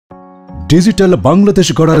Digital Bangladesh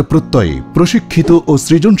গড়ার প্রত্যয়ে প্রশিক্ষিত ও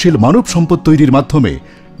সৃজনশীল মানব সম্পদ তৈরির মাধ্যমে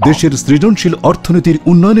দেশের সৃজনশীল অর্থনীতির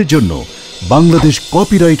উন্নয়নের জন্য বাংলাদেশ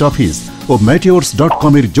কপিরাইট অফিস ও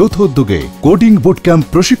meteors.com এর যৌথ উদ্যোগে কোডিং বুটক্যাম্প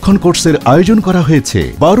প্রশিক্ষণ কোর্সের আয়োজন করা হয়েছে।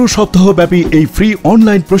 12 সপ্তাহব্যাপী এই ফ্রি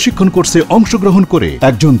অনলাইন প্রশিক্ষণ কোর্সে অংশগ্রহণ করে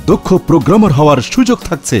একজন দক্ষ প্রোগ্রামার হওয়ার সুযোগ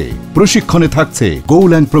থাকছে। প্রশিক্ষণে থাকছে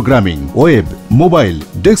গোল্যাং programming, web, mobile,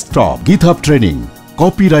 desktop, গিথহাব training,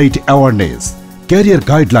 copyright awareness, career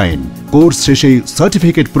guideline. Course শেষে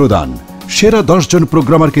সার্টিফিকেট প্রদান। সেরা 10 জন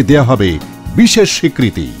প্রোগ্রামারকে দেয়া হবে বিশেষ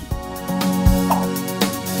স্বীকৃতি।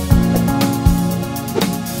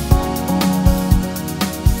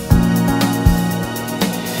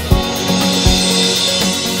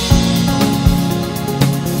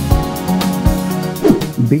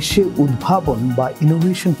 বিশ্বে উদ্ভাবন বা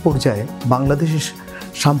ইনোভেশন পর্যায়ে বাংলাদেশের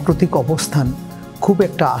সাম্প্রতিক অবস্থান খুব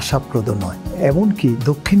একটা আশাপ্রদ নয়। এমনকি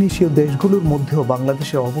দক্ষিণ এশীয় দেশগুলোর মধ্যেও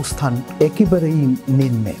বাংলাদেশের অবস্থান একেবারেই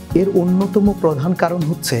নিম্নে। এর অন্যতম প্রধান কারণ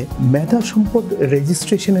হচ্ছে মেধা সম্পদ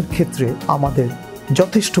রেজিস্ট্রেশনের ক্ষেত্রে আমাদের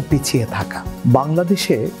যথেষ্ট পিছিয়ে থাকা।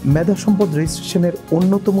 বাংলাদেশে মেধা সম্পদ রেজিস্ট্রেশনের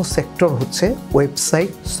অন্যতম সেক্টর হচ্ছে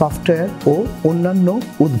ওয়েবসাইট, সফটওয়্যার ও অন্যান্য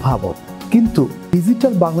উদ্ভাবন। কিন্তু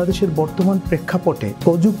ডিজিটাল বাংলাদেশের বর্তমান প্রেক্ষাপটে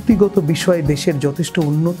প্রযুক্তিগত বিষয়ে দেশের যথেষ্ট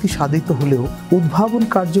উন্নতি সাধিত হলেও উদ্ভাবন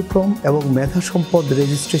কার্যক্রম এবং মেধা সম্পদ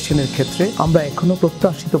রেজিস্ট্রেশনের ক্ষেত্রে আমরা এখনো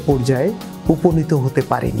প্রত্যাশিত পর্যায়ে উপনীত হতে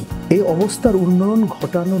পারিনি। এই অবস্থার উন্নয়ন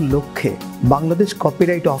ঘটানোর লক্ষ্যে বাংলাদেশ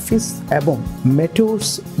কপিরাইট অফিস এবং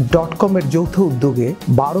meteors.com এর যৌথ উদ্যোগে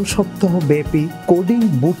 12 সপ্তাহ ব্যাপী কোডিং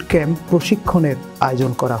বুট ক্যাম্প প্রশিক্ষণের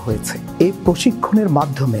আয়োজন করা হয়েছে। এই প্রশিক্ষণের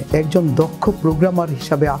মাধ্যমে একজন দক্ষ প্রোগ্রামার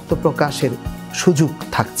হিসাবে আত্মপ্রকাশের সুযোগ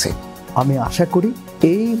থাকছে। আমি আশা করি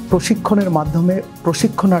এই প্রশিক্ষণের মাধ্যমে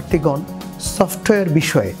প্রশিক্ষণার্থীগণ সফটওয়্যার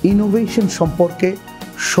বিষয়ে ইনোভেশন সম্পর্কে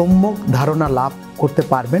সম্যক ধারণা লাভ করতে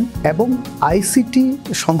পারবেন এবং আইসিটি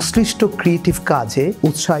সংশ্লিষ্ট ক্রিয়েটিভ কাজে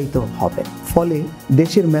উৎসাহিত হবে। ফলে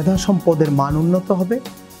দেশের মেধা সম্পদের মান উন্নত হবে,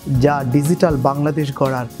 যা ডিজিটাল বাংলাদেশ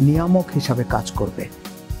গড়ার নিয়ামক হিসাবে কাজ করবে।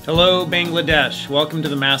 Hello Bangladesh, welcome to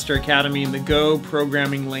the Master Academy in the Go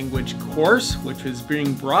programming language course, which is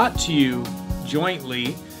being brought to you jointly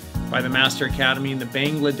by the Master Academy and the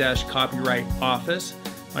Bangladesh Copyright Office.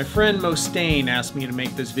 My friend Mostain asked me to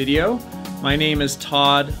make this video. My name is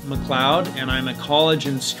Todd McLeod and I'm a college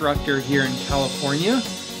instructor here in California.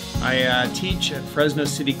 I teach at Fresno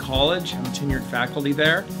City College. I'm tenured faculty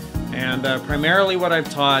there. And primarily what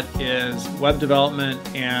I've taught is web development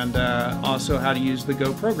and also how to use the Go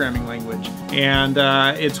programming language. And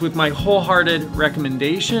it's with my wholehearted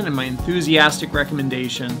recommendation and my enthusiastic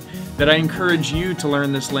recommendation that I encourage you to learn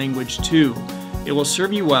this language too. It will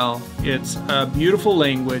serve you well. It's a beautiful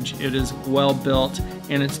language. It is well built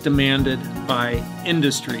and it's demanded by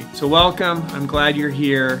industry. So welcome. I'm glad you're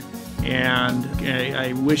here and I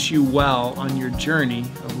wish you well on your journey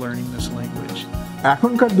of learning this language.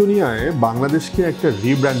 এখনকার দুনিয়ায় বাংলাদেশকে একটা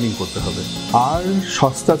rebranding করতে হবে। আর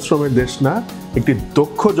সস্তা শ্রমের দেশ না, একটি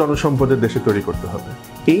দক্ষ জনসম্পদের দেশে তৈরি করতে হবে।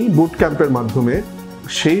 এই বুট ক্যাম্পের মাধ্যমে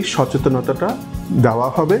সেই সচেতনতাটা দেওয়া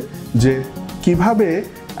হবে যে কিভাবে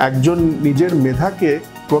একজন নিজের মেধাকে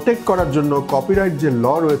প্রোটেক্ট করার জন্য কপিরাইট যে ল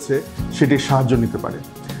রয়েছে সেটি সাহায্য নিতে পারে।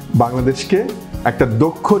 বাংলাদেশকে একটা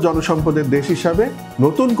দক্ষ জনসম্পদের দেশ হিসাবে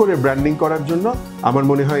নতুন করে ব্র্যান্ডিং করার জন্য আমার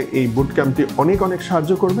মনে হয় এই বুট ক্যাম্পটি অনেক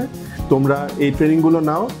সাহায্য করবে। তোমরা এই ট্রেনিংগুলো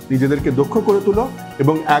নাও, নিজেদেরকে দক্ষ করে তুলো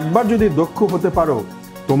এবং একবার যদি দক্ষ হতে পারো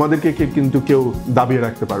তোমাদেরকে কিন্তু কেউ দাবিয়ে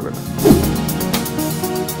রাখতে পারবে না।